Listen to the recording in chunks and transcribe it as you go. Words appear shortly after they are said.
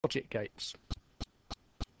Logic gates.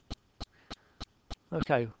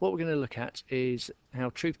 Okay, what we're going to look at is how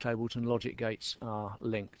truth tables and logic gates are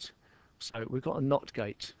linked. So we've got a NOT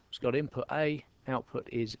gate. It's got input A, output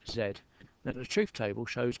is Z. Now the truth table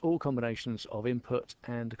shows all combinations of input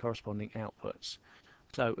and the corresponding outputs.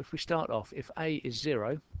 So if we start off, if A is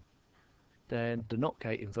 0, then the NOT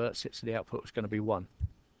gate inverts it, so the output is going to be 1.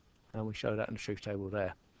 And we show that in the truth table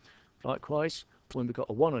there. Likewise, when we've got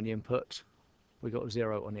a 1 on the input, we've got a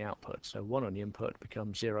 0 on the output. So 1 on the input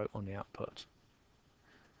becomes 0 on the output.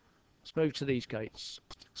 Let's move to these gates.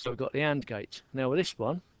 So we've got the AND gate. Now with this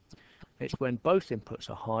one, it's when both inputs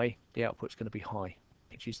are high, the output's going to be high,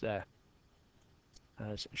 which is there,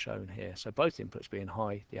 as shown here. So both inputs being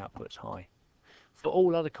high, the output's high. For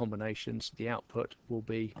all other combinations, the output will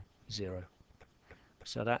be 0.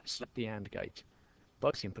 So that's the AND gate.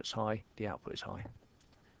 Both inputs high, the output is high.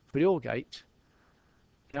 For the OR gate,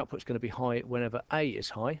 the output's going to be high whenever A is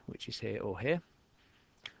high, which is here or here,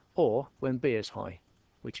 or when B is high,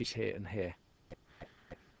 which is here and here.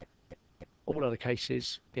 All other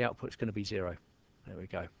cases, the output's going to be 0. There we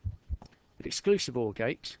go. The exclusive OR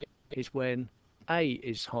gate is when A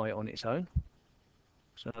is high on its own.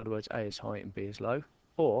 So in other words, A is high and B is low,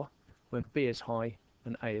 or when B is high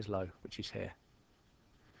and A is low, which is here.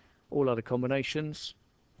 All other combinations,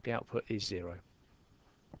 the output is 0.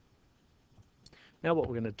 Now what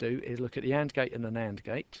we're going to do is look at the AND gate and the NAND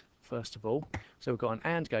gate, first of all. So we've got an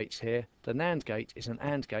AND gate here. The NAND gate is an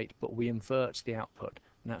AND gate, but we invert the output,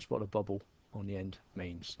 and that's what a bubble on the end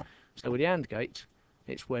means. So with the AND gate,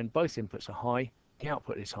 it's when both inputs are high, the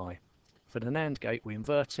output is high. For the NAND gate, we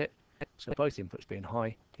invert it, so both inputs being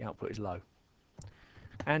high, the output is low.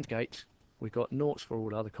 AND gate, we've got noughts for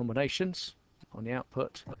all other combinations on the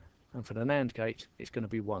output, and for the NAND gate, it's going to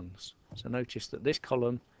be 1s. So notice that this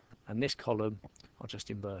column and this column are just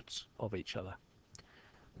inverts of each other.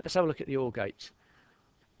 Let's have a look at the OR gate.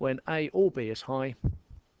 When A or B is high,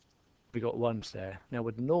 we got 1s there. Now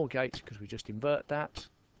with the NOR gate, because we just invert that,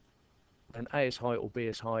 when A is high or B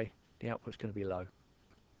is high, the output is going to be low.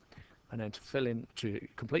 And then to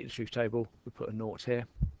complete the truth table, we put a 0 here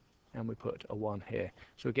and we put a 1 here.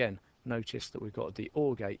 So again, notice that we've got the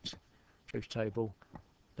OR gate truth table.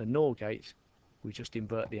 The NOR gate, we just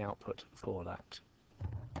invert the output for that.